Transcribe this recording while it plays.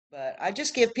But I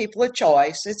just give people a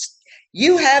choice. It's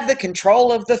you have the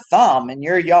control of the thumb in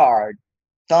your yard.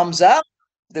 Thumbs up,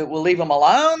 that will leave them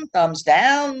alone. Thumbs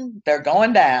down, they're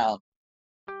going down.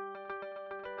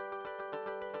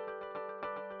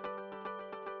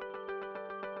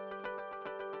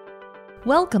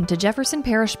 Welcome to Jefferson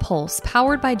Parish Pulse,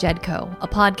 powered by JEDCO, a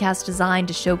podcast designed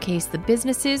to showcase the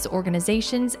businesses,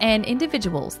 organizations, and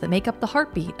individuals that make up the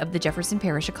heartbeat of the Jefferson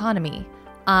Parish economy.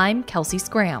 I'm Kelsey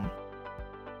Scram.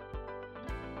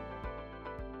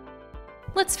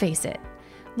 Let's face it,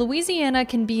 Louisiana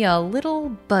can be a little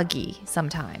buggy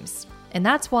sometimes, and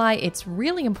that's why it's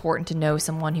really important to know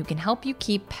someone who can help you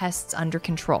keep pests under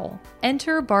control.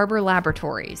 Enter Barber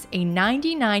Laboratories, a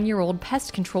 99-year-old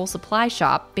pest control supply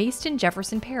shop based in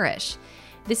Jefferson Parish.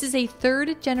 This is a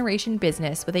third-generation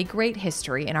business with a great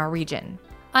history in our region.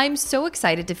 I'm so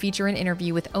excited to feature an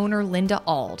interview with owner Linda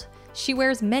Auld. She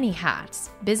wears many hats: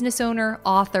 business owner,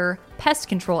 author, pest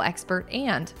control expert,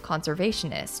 and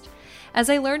conservationist. As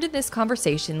I learned in this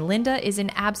conversation, Linda is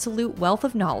an absolute wealth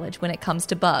of knowledge when it comes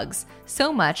to bugs,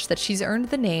 so much that she's earned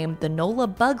the name the NOLA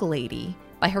Bug Lady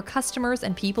by her customers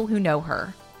and people who know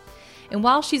her. And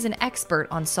while she's an expert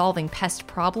on solving pest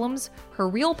problems, her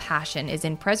real passion is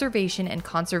in preservation and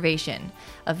conservation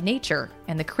of nature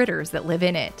and the critters that live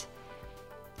in it.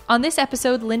 On this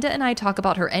episode, Linda and I talk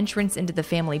about her entrance into the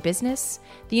family business,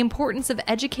 the importance of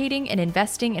educating and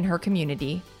investing in her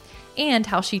community, and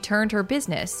how she turned her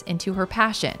business into her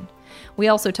passion. We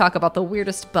also talk about the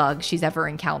weirdest bug she's ever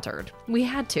encountered. We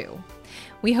had to.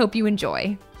 We hope you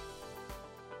enjoy.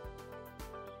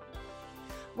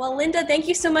 Well, Linda, thank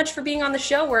you so much for being on the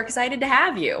show. We're excited to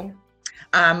have you.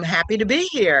 I'm happy to be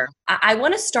here. I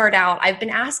want to start out. I've been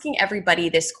asking everybody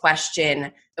this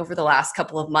question over the last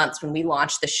couple of months when we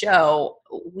launched the show.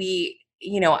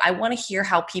 I want to hear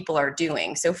how people are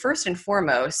doing. So first and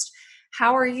foremost,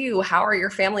 how are you? How are your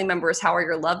family members? How are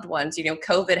your loved ones?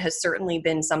 COVID has certainly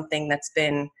been something that's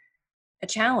been a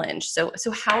challenge. So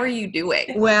how are you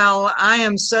doing? Well, I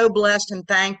am so blessed and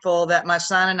thankful that my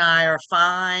son and I are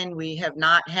fine. We have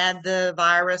not had the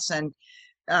virus, and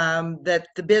that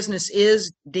the business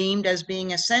is deemed as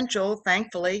being essential,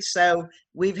 thankfully. So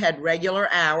we've had regular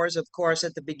hours. Of course,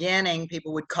 at the beginning,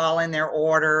 people would call in their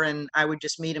order and I would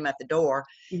just meet them at the door.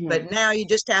 Mm-hmm. But now you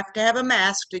just have to have a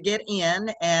mask to get in,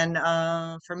 and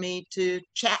for me to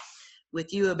chat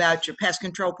with you about your pest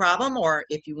control problem, or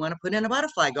if you want to put in a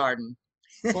butterfly garden.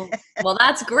 Well,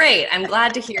 that's great. I'm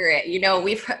glad to hear it.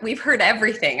 We've heard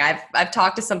everything. I've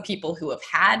talked to some people who have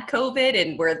had COVID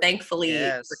and were thankfully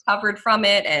recovered from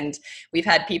it. And we've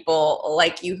had people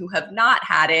like you who have not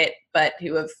had it, but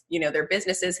who have, their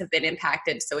businesses have been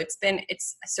impacted. So it's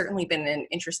certainly been an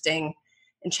interesting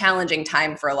and challenging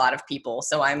time for a lot of people.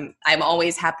 So I'm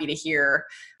always happy to hear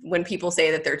when people say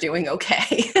that they're doing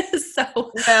okay.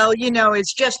 Well,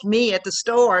 it's just me at the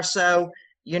store. So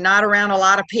you're not around a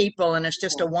lot of people, and it's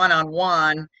just a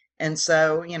one-on-one. And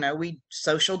so, we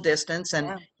social distance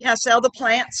and sell the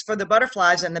plants for the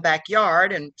butterflies in the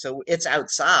backyard. And so it's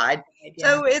outside. Yeah.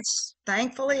 So it's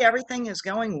thankfully everything is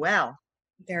going well.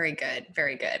 Very good.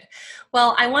 Very good.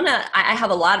 Well, I have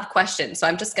a lot of questions, so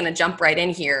I'm just going to jump right in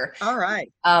here. All right.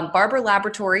 Barber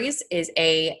Laboratories is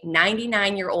a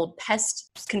 99-year-old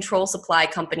pest control supply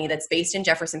company that's based in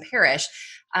Jefferson Parish.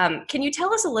 Can you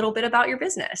tell us a little bit about your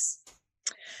business?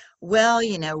 Well,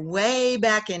 way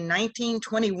back in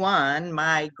 1921,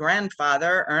 my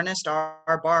grandfather, Ernest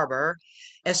R. Barber,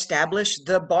 established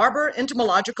the Barber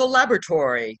Entomological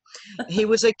Laboratory. He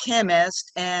was a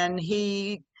chemist, and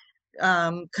he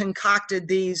concocted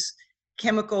these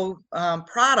chemical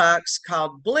products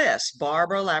called Bliss,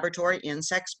 Barber Laboratory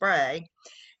Insect Spray.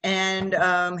 And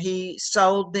he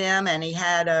sold them, and he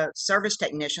had service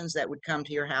technicians that would come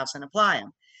to your house and apply them.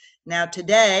 Now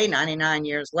today, 99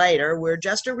 years later, we're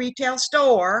just a retail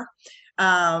store,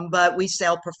 but we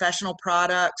sell professional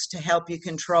products to help you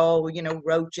control,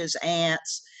 roaches,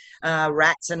 ants,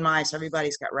 rats and mice.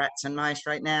 Everybody's got rats and mice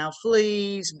right now,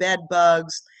 fleas, bed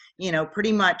bugs,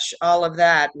 pretty much all of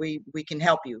that. We can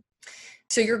help you.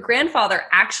 So your grandfather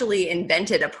actually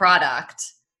invented a product.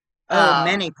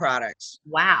 Many products.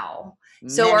 Wow.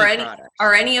 So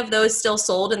are any of those still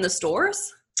sold in the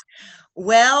stores?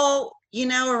 Well,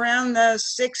 around the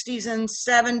 60s and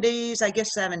 70s, I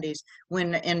guess 70s,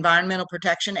 when the Environmental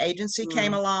Protection Agency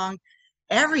came along,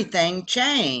 everything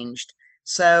changed.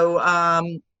 So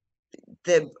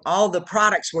all the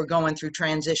products were going through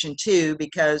transition too,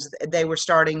 because they were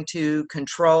starting to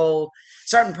control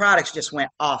certain products. Just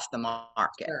went off the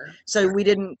market. Sure. So we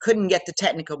couldn't get the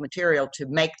technical material to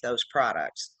make those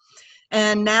products.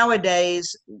 And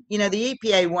nowadays, the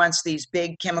EPA wants these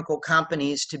big chemical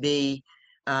companies to be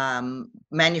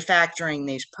manufacturing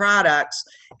these products,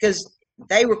 because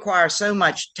they require so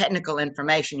much technical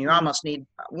information. You almost need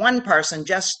one person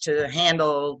just to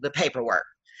handle the paperwork.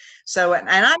 So, and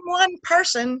I'm one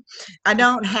person. I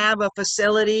don't have a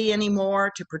facility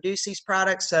anymore to produce these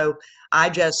products, so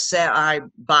I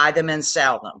buy them and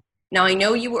sell them. Now, I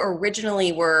know you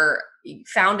originally were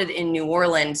founded in New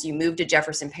Orleans. You moved to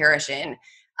Jefferson Parish in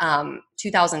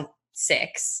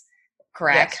 2006,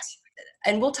 correct? Yes.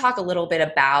 And we'll talk a little bit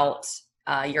about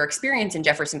your experience in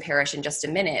Jefferson Parish in just a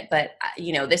minute. But,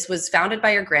 this was founded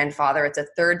by your grandfather. It's a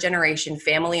third generation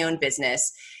family owned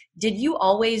business. Did you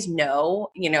always know,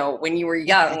 when you were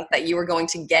young, that you were going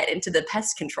to get into the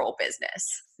pest control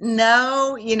business?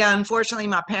 No, unfortunately,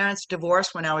 my parents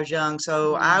divorced when I was young,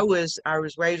 so I was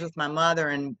raised with my mother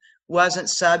and wasn't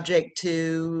subject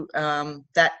to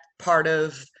that part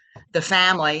of the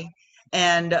family,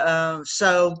 and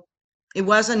so it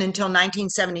wasn't until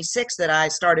 1976 that I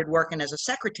started working as a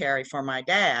secretary for my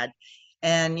dad,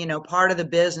 and part of the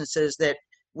business is that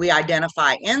we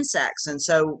identify insects, and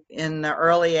so in the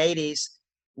early 80s,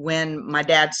 when my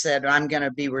dad said I'm going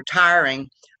to be retiring,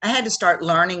 I had to start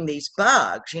learning these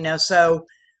bugs, so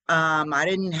I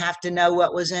didn't have to know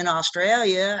what was in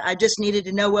Australia. I just needed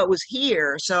to know what was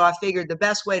here. So I figured the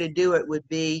best way to do it would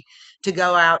be to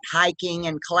go out hiking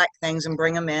and collect things and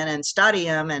bring them in and study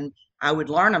them, and I would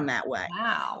learn them that way.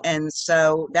 Wow. And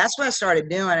so that's what I started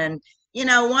doing. And,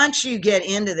 once you get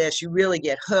into this, you really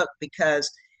get hooked,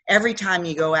 because every time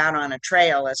you go out on a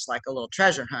trail, it's like a little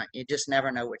treasure hunt. You just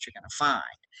never know what you're going to find.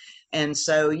 And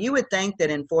so you would think that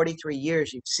in 43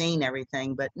 years you've seen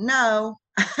everything, but no.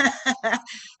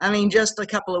 I mean, just a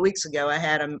couple of weeks ago, I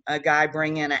had a guy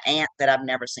bring in an ant that I've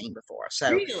never seen before.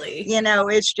 So, really?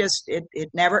 It's just, it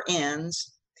never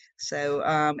ends. So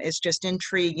it's just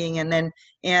intriguing. And then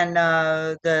in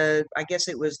I guess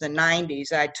it was the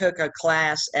 90s, I took a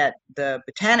class at the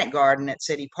Botanic Garden at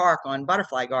City Park on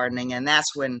butterfly gardening. And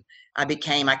that's when I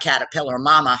became a caterpillar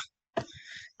mama.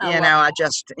 I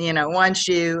just, once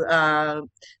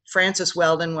Frances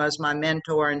Weldon was my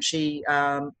mentor, and she,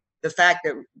 the fact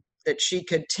that she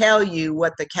could tell you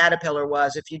what the caterpillar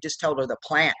was if you just told her the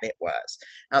plant it was.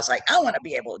 I was like, I want to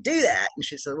be able to do that. And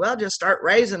she said, well, just start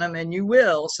raising them and you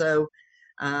will. So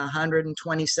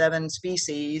 127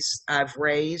 species I've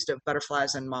raised of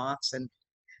butterflies and moths. And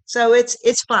so it's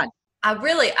fun.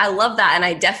 I love that. And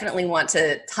I definitely want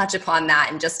to touch upon that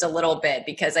in just a little bit,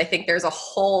 because I think there's a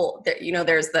whole,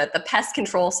 there's the pest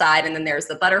control side, and then there's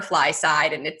the butterfly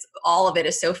side, and all of it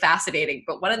is so fascinating.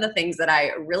 But one of the things that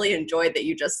I really enjoyed that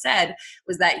you just said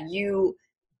was that you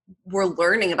were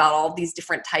learning about all these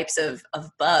different types of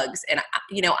bugs. And,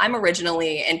 I'm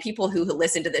originally, and people who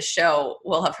listen to this show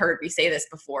will have heard me say this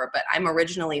before, but I'm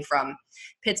originally from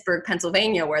Pittsburgh,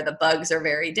 Pennsylvania, where the bugs are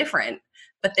very different.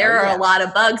 But there are a lot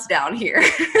of bugs down here.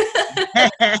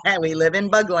 We live in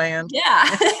bugland. Yeah.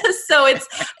 So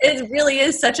it really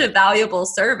is such a valuable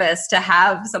service to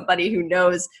have somebody who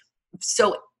knows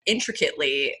so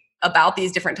intricately about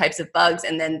these different types of bugs,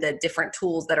 and then the different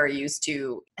tools that are used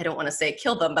to, I don't want to say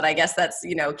kill them, but I guess that's,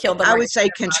 kill them. I would say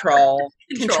control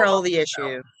the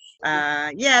issue.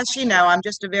 Yes, I'm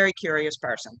just a very curious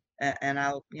person, and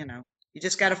I'll, you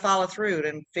just got to follow through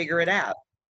and figure it out.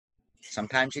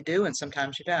 Sometimes you do and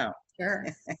sometimes you don't. Sure.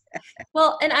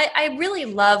 Well, and I really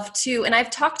love to, and I've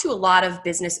talked to a lot of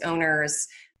business owners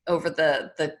over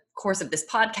the course of this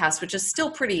podcast, which is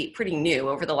still pretty new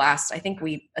over the last, I think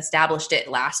we established it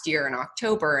last year in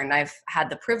October, and I've had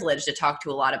the privilege to talk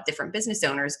to a lot of different business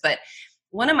owners. But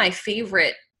one of my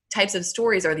favorite types of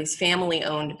stories are these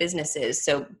family-owned businesses.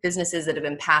 So businesses that have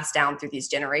been passed down through these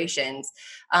generations.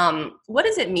 What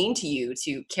does it mean to you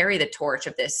to carry the torch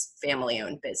of this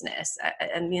family-owned business?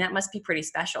 I mean, that must be pretty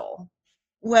special.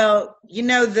 Well,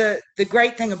 the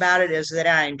great thing about it is that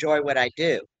I enjoy what I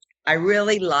do. I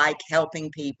really like helping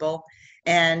people.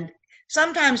 And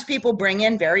sometimes people bring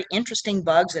in very interesting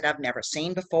bugs that I've never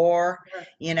seen before,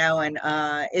 and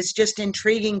it's just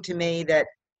intriguing to me that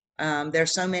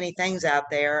there's so many things out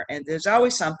there, and there's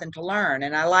always something to learn.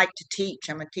 And I like to teach.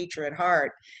 I'm a teacher at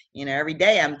heart. Every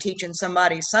day I'm teaching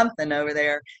somebody something over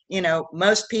there.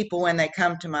 Most people, when they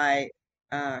come to my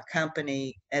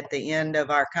company at the end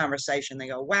of our conversation, they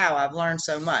go, wow, I've learned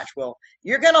so much. Well,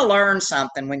 you're going to learn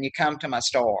something when you come to my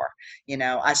store.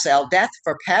 I sell death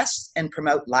for pests and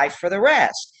promote life for the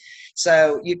rest.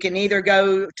 So you can either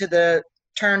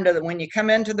when you come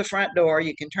into the front door,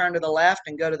 you can turn to the left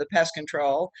and go to the pest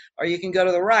control, or you can go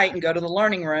to the right and go to the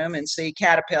learning room and see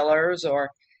caterpillars, or,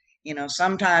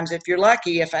 sometimes if you're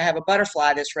lucky, if I have a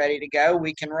butterfly that's ready to go,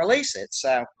 we can release it.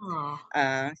 So,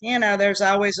 there's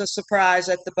always a surprise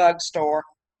at the bug store.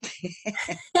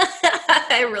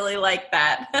 I really like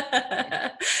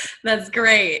that. That's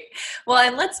great. Well,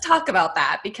 and let's talk about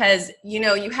that because,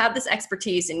 you have this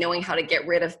expertise in knowing how to get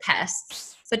rid of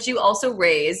pests, but you also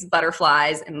raise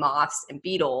butterflies and moths and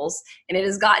beetles, and it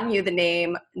has gotten you the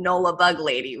name NOLA Bug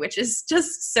Lady, which is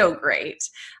just so great.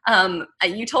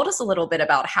 You told us a little bit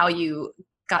about how you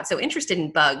got so interested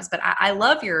in bugs, but I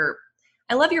love your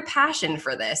passion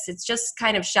for this. It just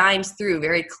kind of shines through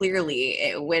very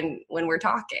clearly when we're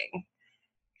talking.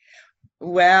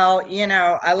 Well,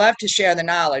 I love to share the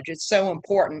knowledge. It's so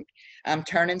important. I'm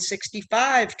turning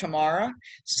 65 tomorrow.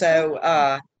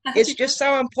 So it's just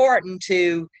so important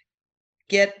to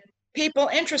get people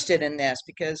interested in this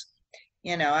because,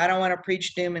 I don't want to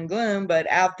preach doom and gloom, but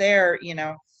out there,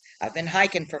 I've been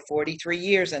hiking for 43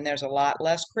 years and there's a lot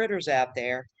less critters out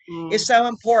there. It's so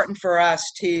important for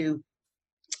us to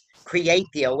create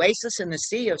the oasis in the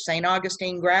sea of St.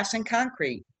 Augustine grass and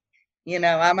concrete.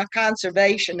 I'm a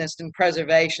conservationist and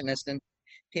preservationist, and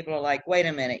people are like, wait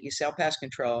a minute, you sell pest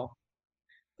control,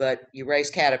 but you raise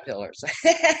caterpillars.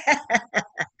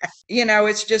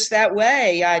 It's just that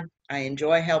way. I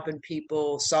enjoy helping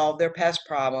people solve their pest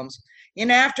problems.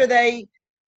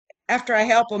 After I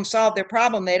help them solve their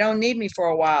problem, they don't need me for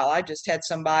a while. I just had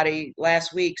somebody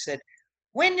last week said,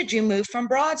 when did you move from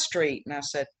Broad Street? And I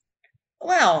said,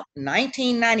 well,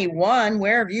 1991,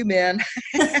 where have you been?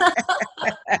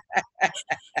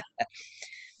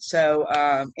 So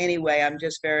anyway, I'm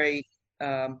just very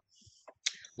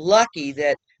lucky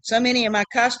that so many of my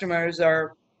customers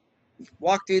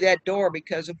walk through that door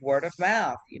because of word of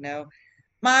mouth.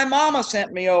 My mama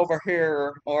sent me over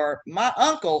here, or my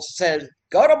uncle said,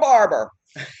 go to Barber.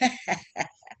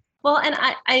 Well, and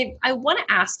I want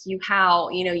to ask you how,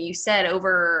 you said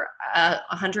over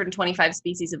 125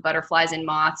 species of butterflies and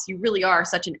moths. You really are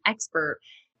such an expert.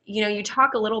 You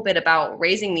talk a little bit about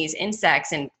raising these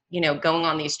insects and, going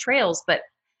on these trails, but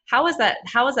how is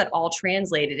that all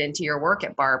translated into your work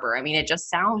at Barber? I mean, it just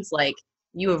sounds like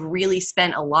you have really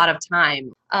spent a lot of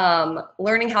time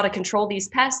learning how to control these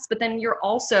pests, but then you're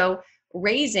also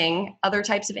raising other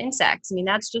types of insects. I mean,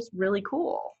 that's just really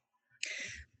cool.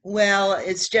 Well,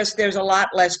 it's just there's a lot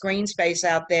less green space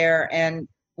out there. And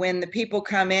when the people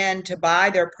come in to buy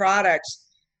their products,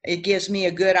 it gives me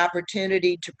a good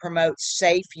opportunity to promote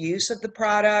safe use of the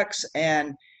products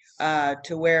and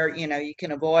to where, you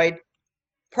can avoid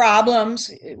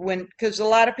problems because a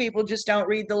lot of people just don't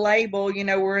read the label.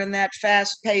 We're in that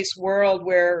fast-paced world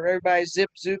where everybody's zip,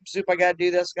 zoop, zoop, I got to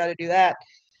do this, got to do that.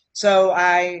 So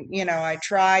I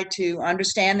try to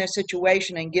understand their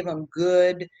situation and give them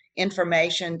good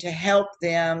information to help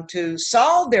them to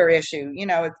solve their issue.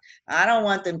 I don't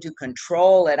want them to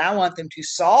control it. I want them to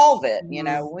solve it.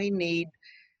 We need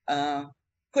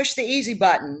push the easy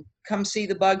button. Come see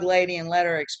the bug lady and let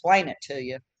her explain it to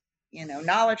you.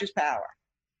 Knowledge is power.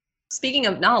 Speaking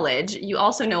of knowledge, you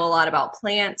also know a lot about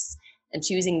plants and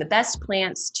choosing the best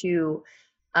plants to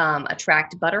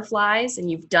attract butterflies, and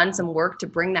you've done some work to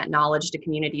bring that knowledge to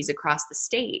communities across the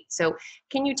state. So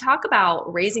can you talk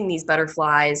about raising these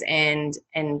butterflies and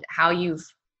how you've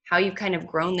kind of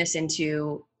grown this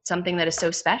into something that is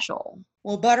so special?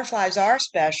 Well, butterflies are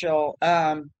special.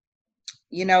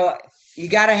 You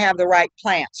got to have the right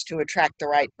plants to attract the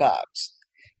right bugs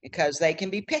because they can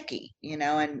be picky,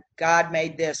 and God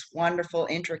made this wonderful,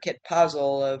 intricate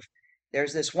puzzle of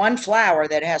there's this one flower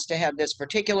that has to have this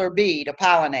particular bee to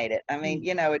pollinate it. I mean,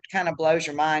 it kind of blows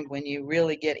your mind when you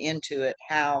really get into it,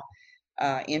 how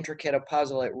intricate a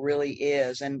puzzle it really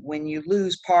is. And when you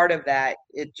lose part of that,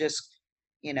 it just,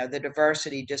 the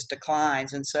diversity just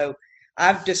declines. And so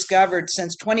I've discovered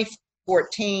since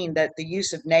 2014 that the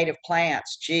use of native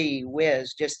plants, gee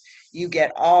whiz, just you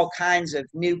get all kinds of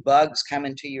new bugs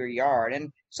coming to your yard.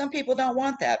 And some people don't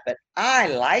want that, but I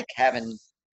like having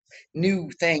new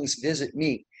things visit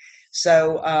me.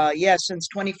 So since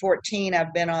 2014,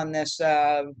 I've been on this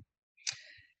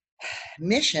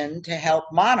mission to help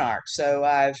monarchs. So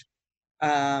I've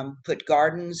put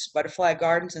butterfly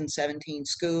gardens in 17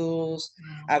 schools.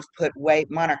 Wow. I've put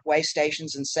monarch way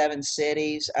stations in 7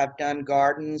 cities. I've done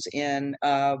gardens in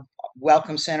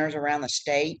welcome centers around the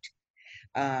state.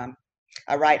 I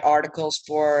write articles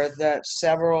for the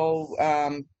several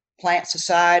plant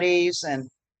societies and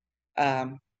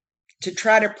to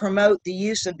try to promote the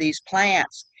use of these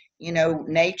plants.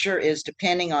 Nature is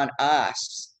depending on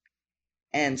us.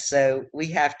 And so we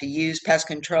have to use pest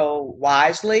control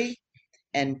wisely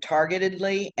and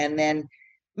targetedly, and then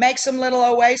make some little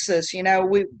oasis.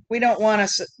 We don't want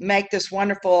to make this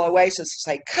wonderful oasis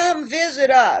and say, come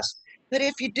visit us. but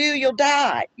if you do, you'll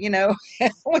die. We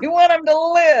want them to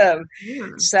live. Yeah.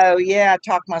 So yeah, I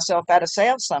talk myself out of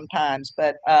sales sometimes,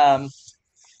 but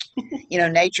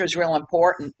nature is real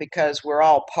important because we're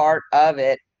all part of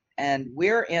it, and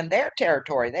we're in their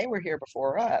territory. They were here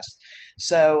before us.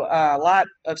 So a lot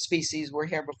of species were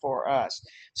here before us.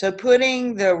 So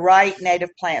putting the right native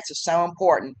plants is so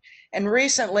important. And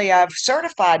recently I've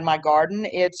certified my garden.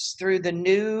 It's through the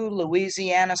new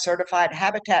Louisiana Certified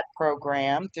Habitat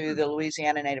Program through the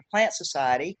Louisiana Native Plant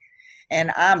Society.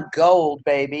 And I'm gold,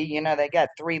 baby. They got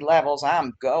 3 levels.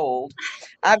 I'm gold.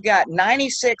 I've got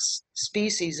 96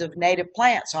 species of native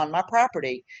plants on my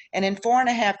property. And in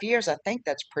 4.5 years, I think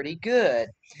that's pretty good.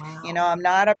 Wow. I'm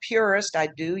not a purist. I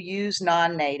do use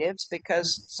non-natives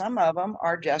because some of them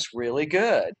are just really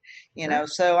good. Sure.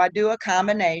 So I do a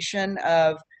combination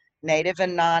of native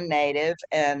and non-native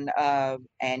and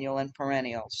annual and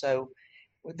perennial. So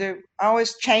they're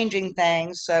always changing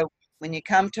things. So when you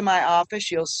come to my office,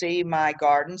 you'll see my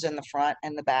gardens in the front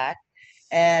and the back.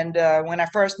 And when I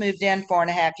first moved in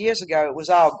 4.5 years ago, it was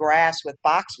all grass with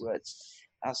boxwoods.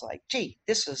 I was like, gee,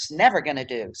 this is never going to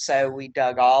do. So we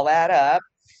dug all that up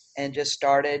and just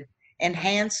started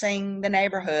enhancing the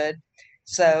neighborhood.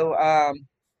 So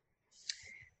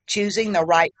choosing the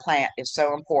right plant is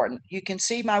so important. You can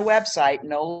see my website,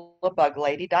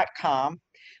 nolabuglady.com,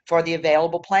 for the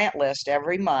available plant list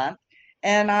every month.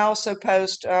 And I also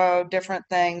post different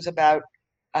things about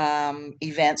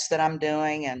events that I'm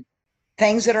doing and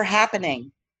things that are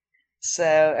happening.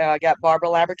 So I got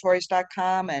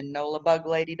barbaralaboratories.com and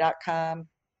nolabuglady.com,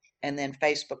 and then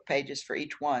Facebook pages for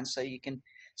each one. So you can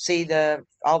see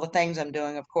all the things I'm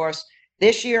doing. Of course,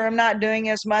 this year I'm not doing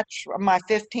as much. My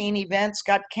 15 events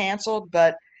got canceled,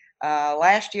 but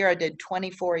last year I did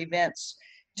 24 events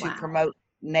to Wow. promote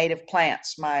native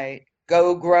plants, my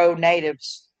Go Grow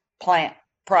Natives plant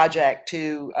project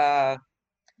to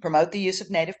promote the use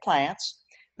of native plants,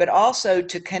 but also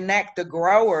to connect the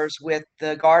growers with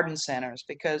the garden centers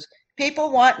because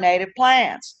people want native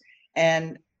plants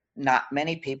and not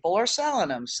many people are selling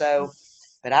them. So,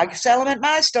 but I sell them at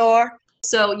my store.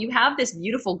 So you have this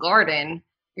beautiful garden,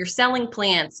 you're selling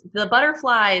plants, the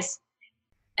butterflies,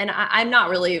 and I'm not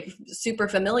really super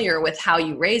familiar with how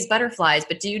you raise butterflies,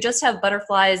 but do you just have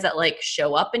butterflies that like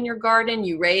show up in your garden?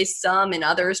 You raise some and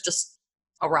others just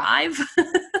arrive?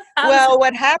 How does it? Well,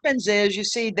 what happens is you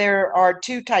see there are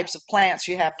 2 types of plants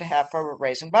you have to have for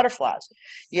raising butterflies.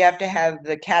 You have to have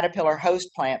the caterpillar host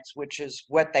plants, which is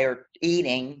what they're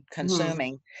eating, Mhm.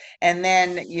 consuming. And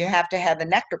then you have to have the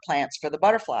nectar plants for the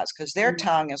butterflies because their Mhm.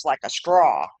 tongue is like a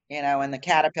straw, and the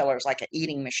caterpillar is like an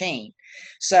eating machine.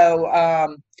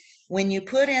 So when you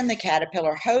put in the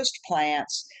caterpillar host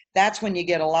plants, that's when you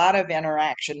get a lot of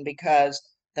interaction because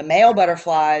the male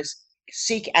butterflies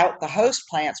seek out the host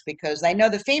plants because they know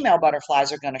the female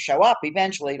butterflies are going to show up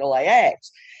eventually to lay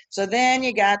eggs. So then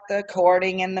you got the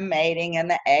courting and the mating and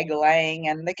the egg laying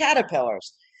and the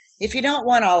caterpillars. If you don't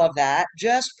want all of that,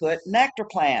 just put nectar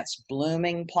plants,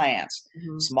 blooming plants,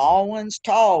 Mhm. small ones,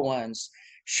 tall ones,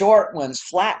 short ones,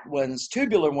 flat ones,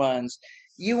 tubular ones.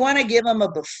 You want to give them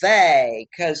a buffet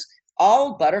because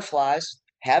all butterflies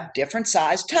have different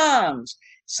sized tongues.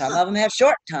 Some Huh. of them have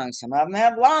short tongues, some of them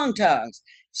have long tongues.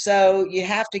 So you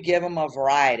have to give them a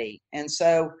variety. And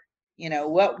so,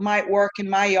 what might work in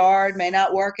my yard may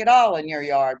not work at all in your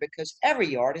yard because every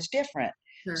yard is different.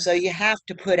 Sure. So you have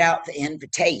to put out the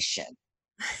invitation.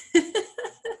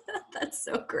 That's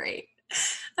so great.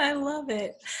 I love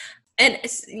it. And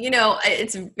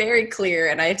it's very clear,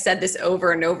 and I've said this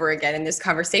over and over again in this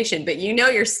conversation, but you know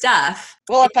your stuff.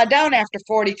 Well, if I don't after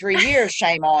 43 years,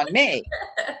 shame on me.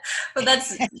 But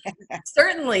that's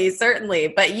certainly.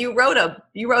 But you wrote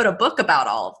a book about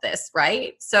all of this,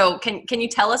 right? So can you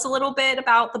tell us a little bit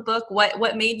about the book?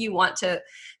 What made you want to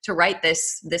write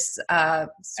this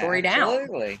story down?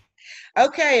 Absolutely.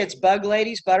 Okay, it's Bug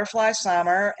Lady's Butterfly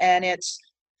Summer, and it's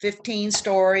 15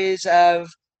 stories of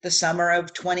the summer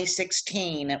of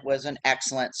 2016. It was an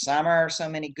excellent summer, so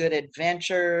many good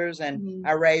adventures, and Mhm.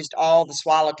 I raised all the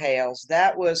swallowtails.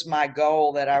 That was my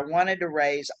goal, that I wanted to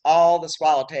raise all the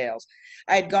swallowtails.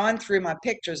 I had gone through my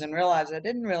pictures and realized I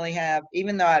didn't really have,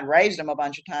 even though I'd raised them a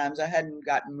bunch of times, I hadn't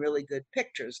gotten really good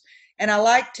pictures. And I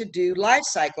like to do life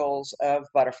cycles of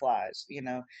butterflies.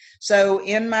 So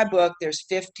in my book, there's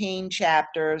 15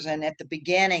 chapters, and at the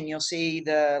beginning, you'll see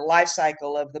the life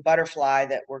cycle of the butterfly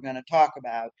that we're going to talk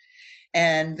about.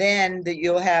 And then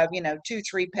you'll have, 2,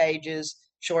 3 pages,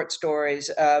 short stories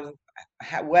of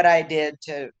what I did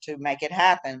to make it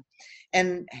happen.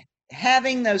 And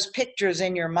having those pictures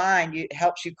in your mind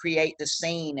helps you create the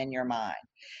scene in your mind.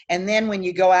 And then when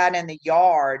you go out in the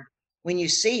yard, when you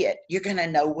see it, you're going to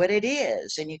know what it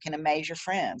is, and you can amaze your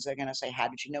friends. They're going to say, how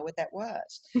did you know what that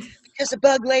was? Because the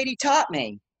bug lady taught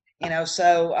me,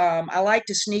 so I like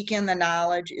to sneak in the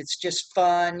knowledge. It's just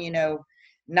fun,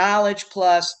 knowledge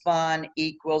plus fun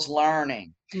equals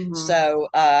learning. So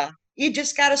you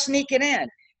just got to sneak it in.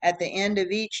 At the end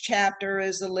of each chapter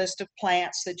is a list of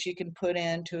plants that you can put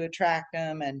in to attract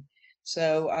them. And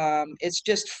so it's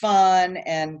just fun.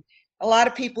 And a lot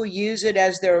of people use it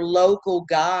as their local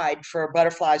guide for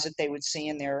butterflies that they would see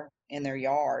in their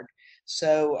yard.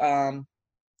 So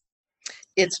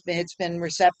it's been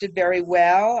receptive very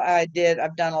well. I've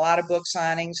done a lot of book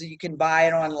signings. You can buy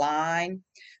it online.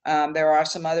 There are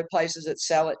some other places that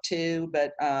sell it too,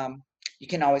 but you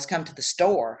can always come to the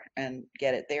store and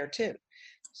get it there too.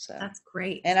 So that's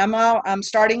great. And I'm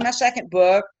starting my second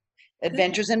book,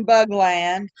 Adventures in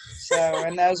Bugland. So,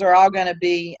 and those are all going to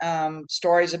be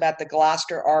stories about the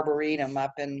Gloucester Arboretum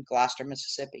up in Gloucester,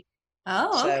 Mississippi.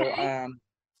 Oh, okay. So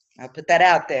I'll put that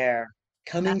out there.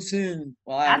 Coming soon.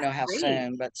 Well, I don't know how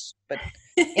soon, but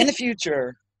in the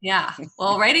future. Yeah.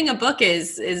 Well, writing a book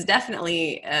is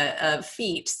definitely a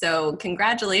feat. So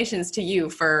congratulations to you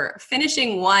for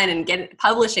finishing one and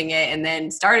publishing it and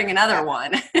then starting another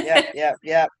one.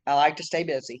 Yep. I like to stay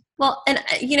busy. Well, and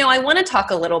I want to talk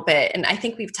a little bit, and I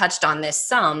think we've touched on this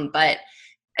some, but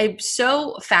I'm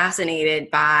so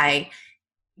fascinated by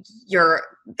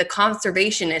the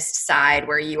conservationist side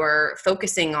where you are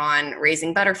focusing on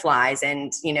raising butterflies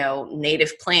and,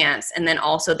 native plants, and then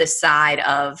also this side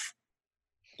of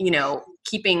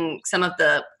keeping some of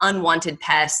the unwanted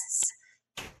pests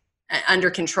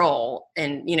under control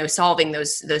and, solving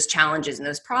those challenges and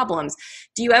those problems.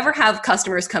 Do you ever have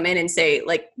customers come in and say,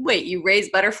 like, wait, you raise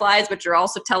butterflies, but you're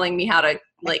also telling me how to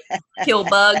kill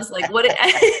bugs? Like what,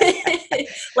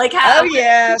 like how? Oh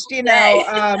yes.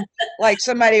 Like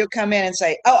somebody will come in and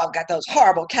say, oh, I've got those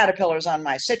horrible caterpillars on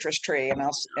my citrus tree. And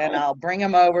I'll bring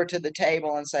them over to the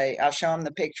table and say, I'll show them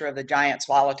the picture of the giant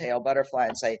swallowtail butterfly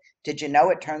and say, did you know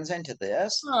it turns into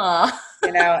this?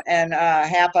 And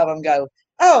half of them go,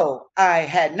 oh, I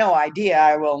had no idea.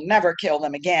 I will never kill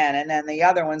them again. And then the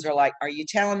other ones are like, are you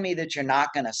telling me that you're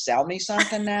not going to sell me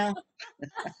something now?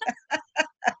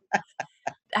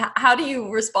 How do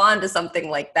you respond to something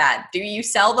like that? Do you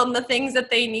sell them the things that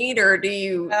they need, or do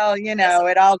you? Well,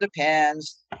 it all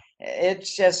depends.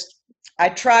 It's just, I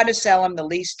try to sell them the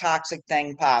least toxic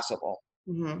thing possible.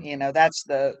 Mm-hmm. That's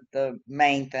the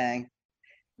main thing.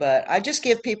 But I just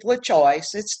give people a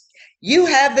choice. You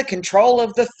have the control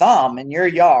of the thumb in your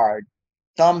yard.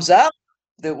 Thumbs up,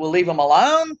 that will leave them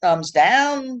alone. Thumbs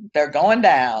down, they're going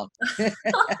down.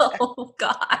 Oh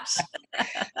gosh.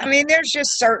 I mean, there's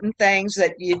just certain things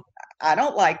that I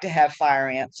don't like to have fire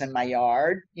ants in my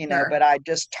yard, Sure. But I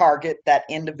just target that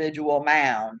individual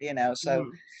mound, so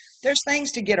there's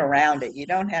things to get around it. You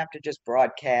don't have to just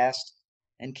broadcast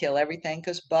and kill everything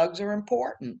because bugs are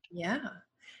important. Yeah.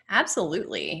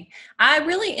 Absolutely. I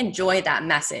really enjoy that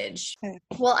message.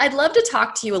 Well, I'd love to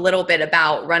talk to you a little bit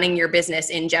about running your business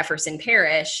in Jefferson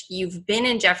Parish. You've been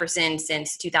in Jefferson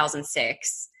since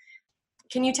 2006.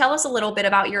 Can you tell us a little bit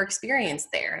about your experience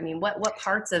there? I mean, what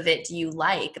parts of it do you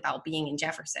like about being in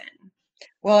Jefferson?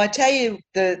 Well, I tell you,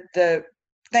 the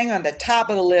thing on the top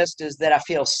of the list is that I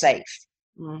feel safe.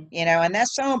 And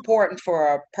that's so important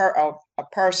for a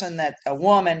person, a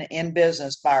woman in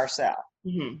business by herself.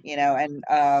 Mm-hmm.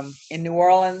 And in New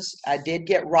Orleans, I did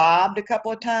get robbed a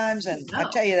couple of times. And I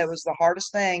tell you, that was the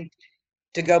hardest thing,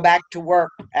 to go back to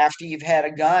work after you've had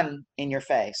a gun in your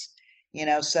face.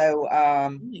 So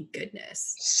my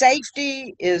goodness,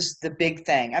 safety is the big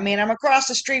thing. I mean, I'm across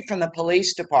the street from the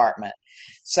police department,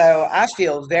 so I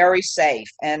feel very safe.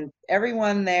 And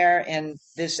everyone there in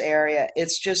this area,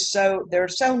 they're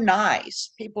so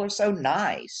nice. People are so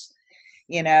nice,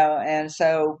 and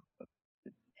so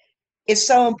it's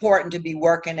so important to be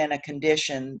working in a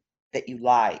condition that you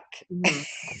like.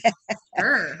 Mm-hmm.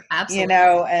 Sure, absolutely.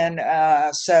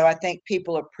 And so I think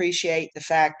people appreciate the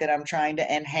fact that I'm trying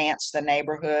to enhance the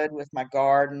neighborhood with my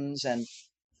gardens and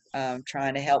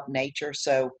trying to help nature.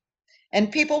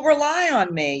 And people rely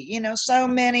on me. So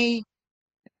many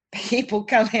people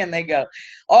come in, they go,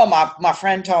 oh, my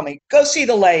friend told me, go see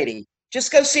the lady. Just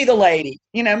go see the lady.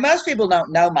 Most people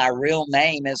don't know my real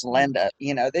name is Linda.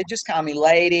 They just call me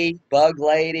Lady, Bug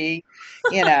Lady,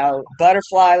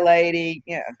 Butterfly Lady.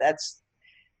 That's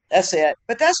it.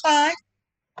 But that's fine.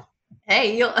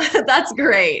 Hey, that's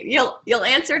great. You'll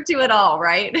answer to it all,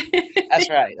 right? That's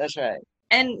right.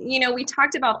 And we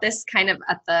talked about this kind of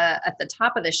at the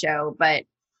top of the show, but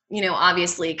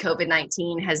obviously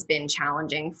COVID-19 has been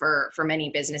challenging for many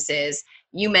businesses.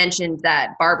 You mentioned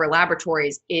that Barber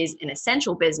Laboratories is an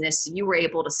essential business, so you were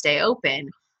able to stay open.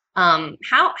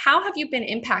 How have you been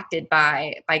impacted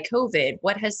by COVID?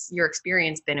 What has your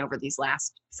experience been over these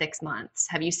last 6 months?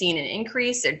 Have you seen an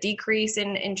increase or decrease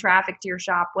in traffic to your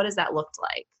shop? What has that looked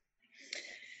like?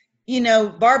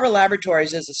 Barber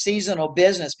Laboratories is a seasonal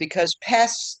business because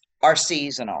pests are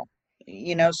seasonal.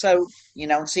 So you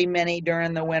don't see many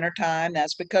during the winter time.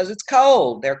 That's because it's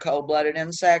cold. They're cold-blooded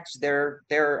insects. They're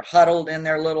huddled in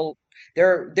their little,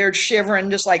 they're shivering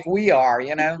just like we are.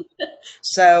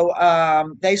 So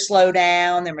they slow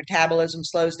down, their metabolism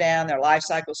slows down, their life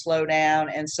cycle slow down.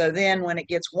 And so then when it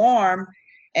gets warm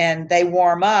and they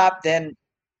warm up, then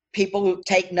people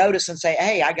take notice and say,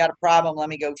 hey, I got a problem, let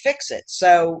me go fix it.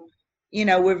 So,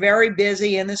 we're very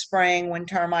busy in the spring when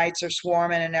termites are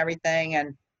swarming and everything.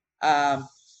 And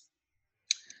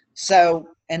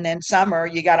and then summer,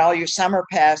 you got all your summer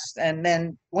pests. And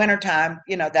then wintertime,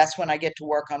 that's when I get to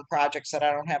work on projects that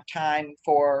I don't have time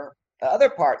for the other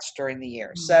parts during the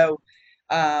year. Mm-hmm. So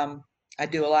I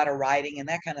do a lot of writing and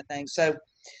that kind of thing. So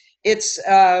it's,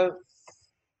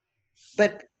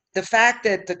 but the fact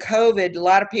that the COVID, a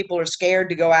lot of people are scared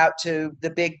to go out to the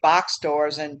big box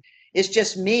stores, and it's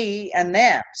just me and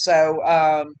them. So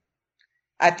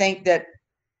I think that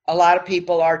a lot of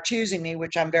people are choosing me,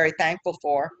 which I'm very thankful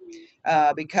for,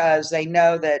 because they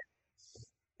know that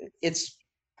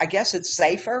I guess it's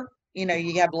safer.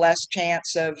 You have less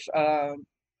chance of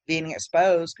being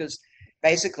exposed because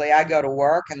basically I go to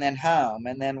work and then home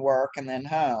and then work and then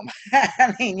home.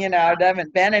 I mean, I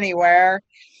haven't been anywhere.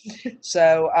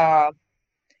 So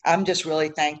I'm just really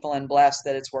thankful and blessed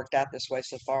that it's worked out this way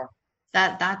so far.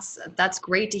 That's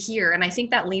great to hear. And I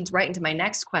think that leads right into my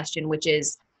next question, which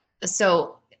is,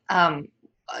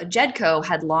 Jedco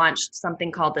had launched something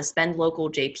called the Spend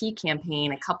Local JP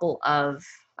campaign a couple of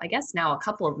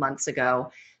months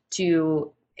ago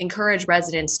to encourage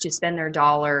residents to spend their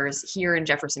dollars here in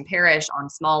Jefferson Parish on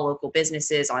small local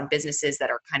businesses, on businesses that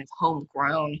are kind of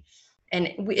homegrown.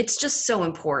 And it's just so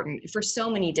important for so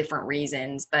many different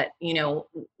reasons. But,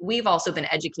 we've also been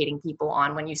educating people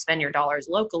on when you spend your dollars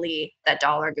locally, that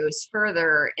dollar goes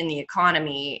further in the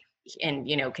economy and,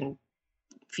 can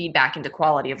feed back into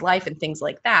quality of life and things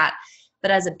like that.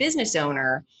 But as a business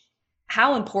owner,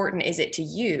 how important is it to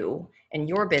you and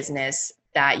your business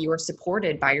that you are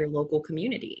supported by your local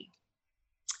community?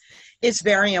 It's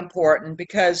very important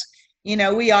because,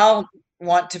 we all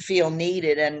want to feel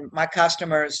needed. And my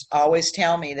customers always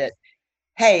tell me that,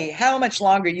 hey, how much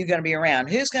longer are you going to be around?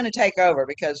 Who's going to take over?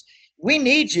 Because we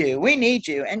need you. We need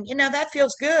you. And, that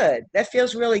feels good. That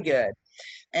feels really good.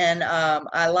 And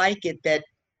I like it that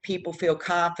people feel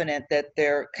confident that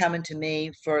they're coming to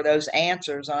me for those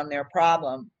answers on their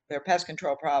problem, their pest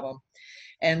control problem.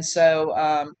 And so,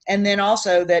 and then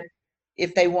also that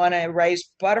if they want to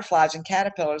raise butterflies and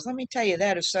caterpillars, let me tell you,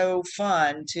 that is so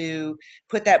fun to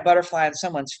put that butterfly on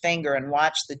someone's finger and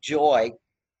watch the joy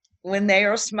when they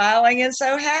are smiling and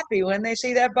so happy when they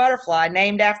see that butterfly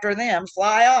named after them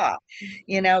fly off.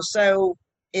 So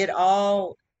it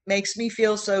all makes me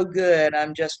feel so good.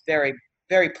 I'm just very,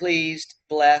 very pleased,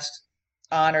 blessed,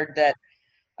 honored that,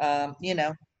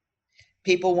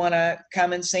 people want to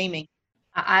come and see me.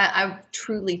 I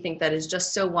truly think that is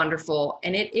just so wonderful.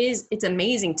 And it's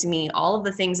amazing to me, all of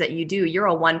the things that you do. You're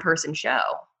a one-person show.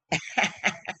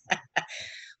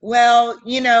 Well,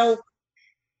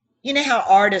 how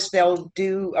artists, they'll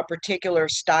do a particular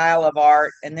style of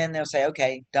art and then they'll say,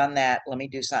 okay, done that, let me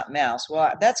do something else.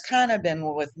 Well, that's kind of been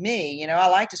with me. I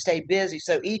like to stay busy.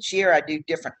 So each year I do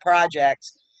different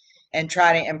projects and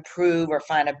try to improve or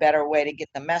find a better way to get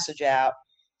the message out.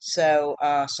 So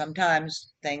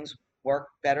sometimes things work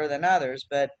better than others,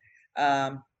 but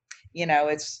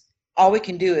it's all we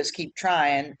can do is keep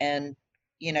trying, and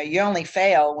you only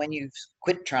fail when you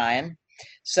quit trying.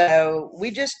 So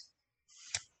we just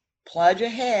plunge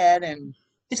ahead and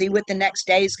see what the next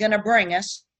day is going to bring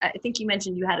us. I think you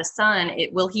mentioned you had a son.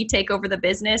 Will he take over the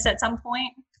business at some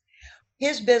point?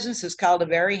 His business is called A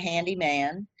Very Handy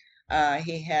Man.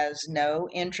 He has no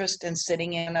interest in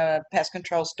sitting in a pest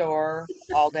control store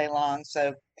all day long.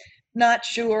 So not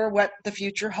sure what the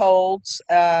future holds,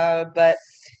 but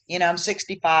I'm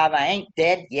 65. I ain't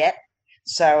dead yet,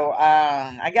 so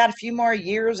I got a few more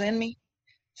years in me.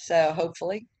 So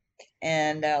hopefully,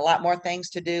 and a lot more things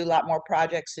to do, a lot more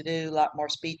projects to do, a lot more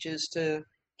speeches to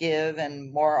give,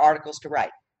 and more articles to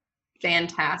write.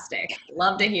 Fantastic.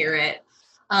 Love to hear it.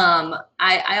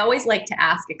 I always like to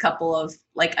ask a couple of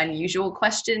unusual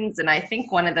questions, and I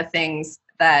think one of the things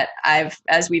that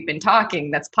as we've been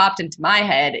talking, that's popped into my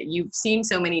head. You've seen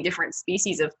so many different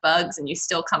species of bugs and you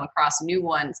still come across new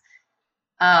ones.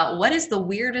 What is the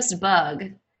weirdest bug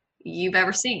you've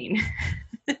ever seen?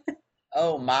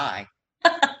 Oh my.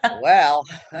 Well,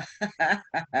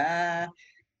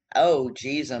 oh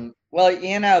geez,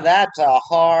 well, that's a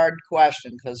hard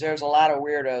question because there's a lot of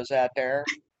weirdos out there.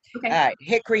 Okay. All right,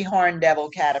 hickory horn devil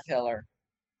caterpillar.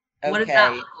 What does that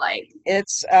Okay, look like?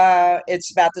 it's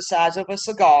about the size of a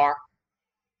cigar,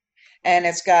 and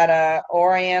it's got a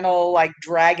oriental like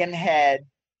dragon head,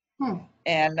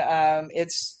 and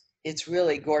it's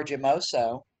really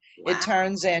gorgeoso. Wow. It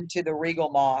turns into the regal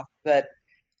moth, but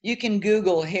you can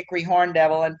Google hickory horn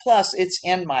devil, and plus it's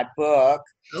in my book.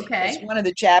 Okay. It's one of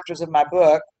the chapters of my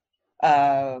book.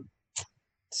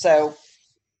 So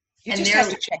you just have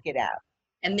to check it out.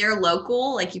 And they're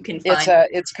local, like you can find.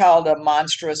 It's called a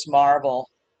monstrous marvel.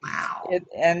 Wow.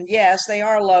 And yes, they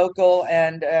are local,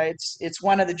 and it's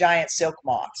one of the giant silk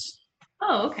moths.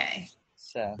 Oh, okay.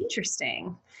 So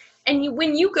interesting. And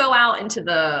when you go out into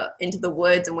the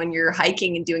woods and when you're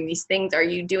hiking and doing these things, are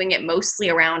you doing it mostly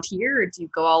around here, or do you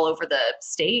go all over the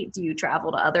state? Do you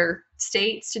travel to other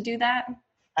states to do that?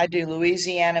 I do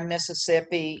Louisiana,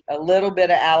 Mississippi, a little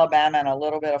bit of Alabama, and a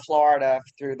little bit of Florida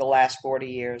through the last 40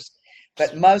 years,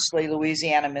 but mostly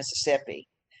Louisiana, Mississippi.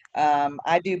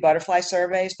 I do butterfly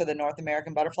surveys for the North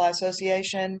American Butterfly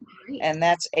Association, and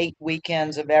that's 8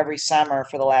 weekends of every summer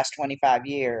for the last 25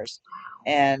 years.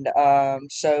 And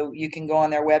so you can go on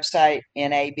their website,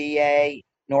 NABA,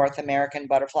 North American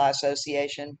Butterfly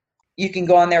Association. You can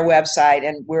go on their website,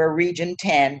 and we're Region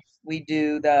 10. We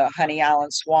do the Honey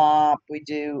Island Swamp. We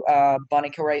do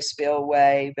Bunny Carré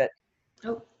Spillway, but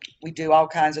we do all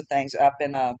kinds of things up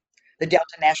in the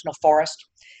Delta National Forest.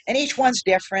 And each one's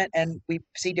different, and we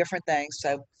see different things.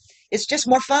 So it's just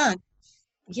more fun.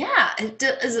 Yeah.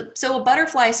 So a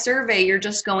butterfly survey, you're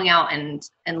just going out and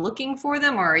looking for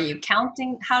them, or are you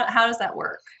counting? How does that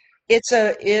work?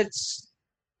 It's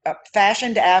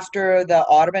fashioned after the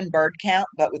Audubon bird count,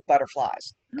 but with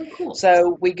butterflies. Oh, cool.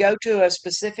 So we go to a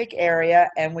specific area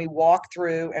and we walk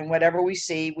through, and whatever we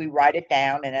see, we write it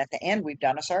down. And at the end, we've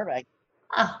done a survey.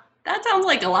 Oh, that sounds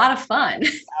like a lot of fun.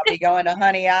 I'll be going to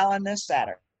Honey Island this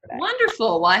Saturday.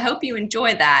 Wonderful. Well, I hope you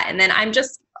enjoy that. And then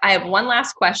I have one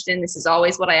last question. This is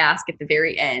always what I ask at the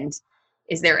very end.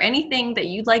 Is there anything that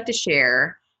you'd like to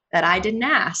share that I didn't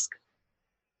ask?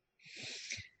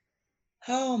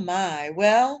 Oh my.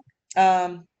 Well,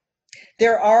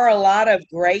 there are a lot of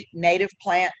great native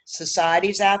plant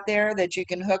societies out there that you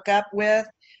can hook up with.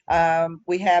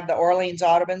 We have the Orleans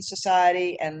Audubon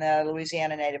Society and the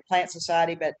Louisiana Native Plant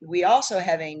Society, but we also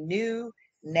have a new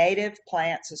native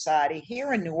plant society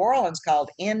here in New Orleans called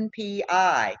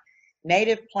NPI,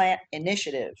 Native Plant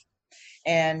Initiative.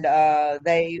 And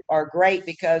they are great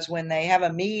because when they have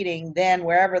a meeting, then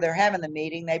wherever they're having the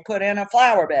meeting, they put in a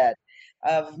flower bed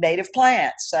of native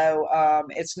plants. So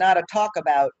it's not a talk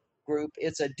about group,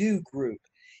 it's a do group,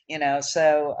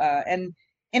 so and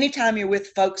anytime you're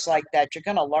with folks like that, you're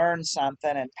going to learn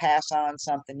something and pass on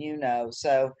something.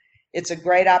 So it's a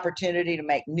great opportunity to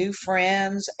make new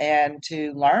friends and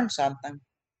to learn something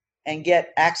and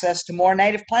get access to more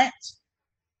native plants.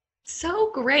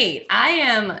 So great.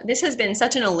 This has been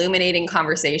such an illuminating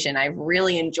conversation. I've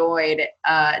really enjoyed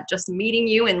just meeting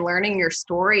you and learning your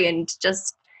story, and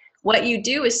just what you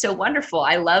do is so wonderful.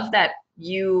 I love that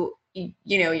you're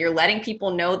letting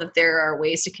people know that there are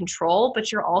ways to control, but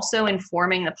you're also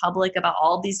informing the public about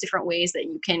all these different ways that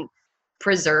you can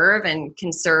preserve and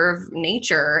conserve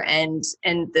nature and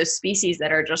those species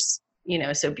that are just,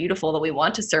 so beautiful that we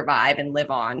want to survive and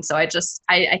live on. So I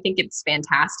think it's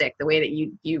fantastic the way that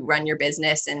you run your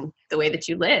business and the way that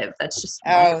you live. That's just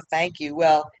wonderful. Oh, thank you.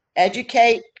 Well,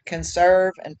 educate,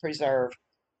 conserve, and preserve.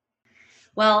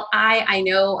 Well, I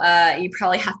know you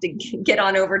probably have to get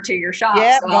on over to your shop.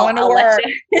 Yeah, so going to work.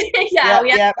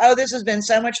 Yeah. Oh, this has been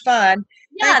so much fun.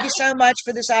 Yeah, Thank you so much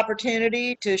for this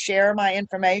opportunity to share my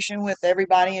information with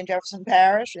everybody in Jefferson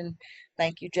Parish. And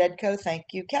thank you, Jedco. Thank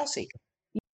you, Kelsey.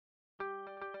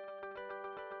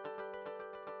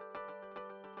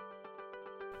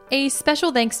 A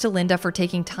special thanks to Linda for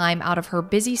taking time out of her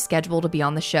busy schedule to be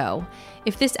on the show.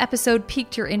 If this episode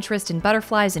piqued your interest in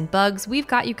butterflies and bugs, we've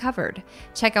got you covered.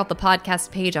 Check out the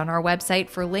podcast page on our website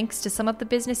for links to some of the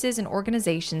businesses and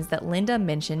organizations that Linda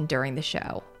mentioned during the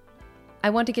show. I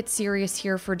want to get serious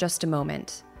here for just a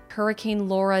moment. Hurricane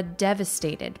Laura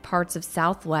devastated parts of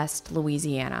southwest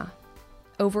Louisiana.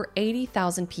 Over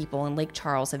 80,000 people in Lake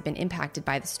Charles have been impacted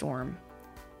by the storm,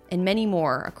 and many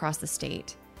more across the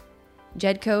state.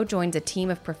 JEDCO joins a team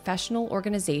of professional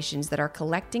organizations that are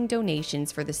collecting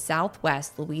donations for the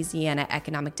Southwest Louisiana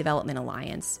Economic Development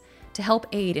Alliance to help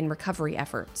aid in recovery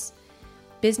efforts.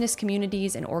 Business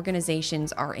communities and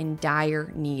organizations are in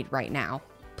dire need right now.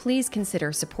 Please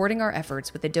consider supporting our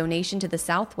efforts with a donation to the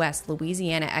Southwest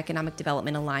Louisiana Economic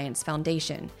Development Alliance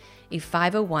Foundation, a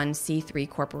 501c3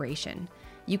 corporation.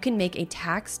 You can make a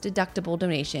tax-deductible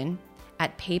donation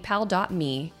at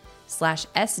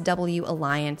paypal.me/SW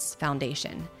Alliance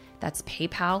Foundation. That's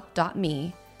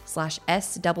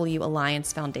paypal.me/SW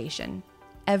Alliance Foundation.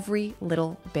 Every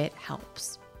little bit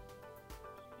helps.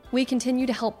 We continue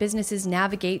to help businesses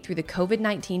navigate through the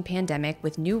COVID-19 pandemic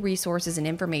with new resources and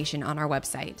information on our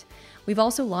website. We've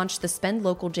also launched the Spend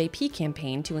Local JP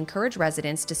campaign to encourage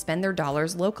residents to spend their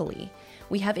dollars locally.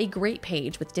 We have a great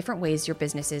page with different ways your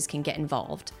businesses can get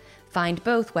involved. Find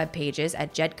both web pages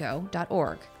at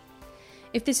jedco.org.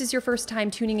 If this is your first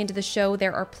time tuning into the show,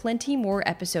 there are plenty more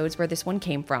episodes where this one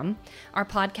came from. Our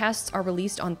podcasts are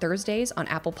released on Thursdays on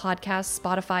Apple Podcasts,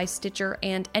 Spotify, Stitcher,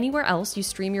 and anywhere else you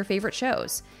stream your favorite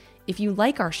shows. If you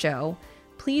like our show,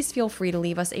 please feel free to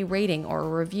leave us a rating or a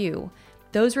review.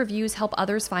 Those reviews help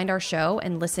others find our show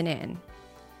and listen in.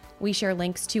 We share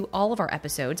links to all of our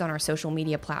episodes on our social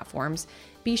media platforms.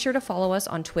 Be sure to follow us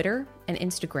on Twitter and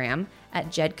Instagram at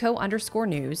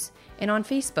JEDCO_news and on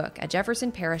Facebook at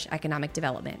Jefferson Parish Economic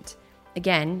Development.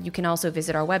 Again, you can also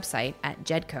visit our website at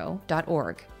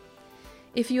jedco.org.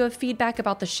 If you have feedback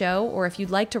about the show or if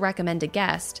you'd like to recommend a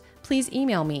guest, please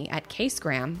email me at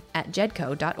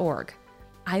ksgram@jedco.org.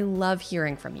 I love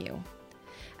hearing from you.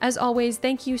 As always,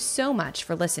 thank you so much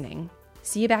for listening.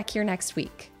 See you back here next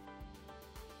week.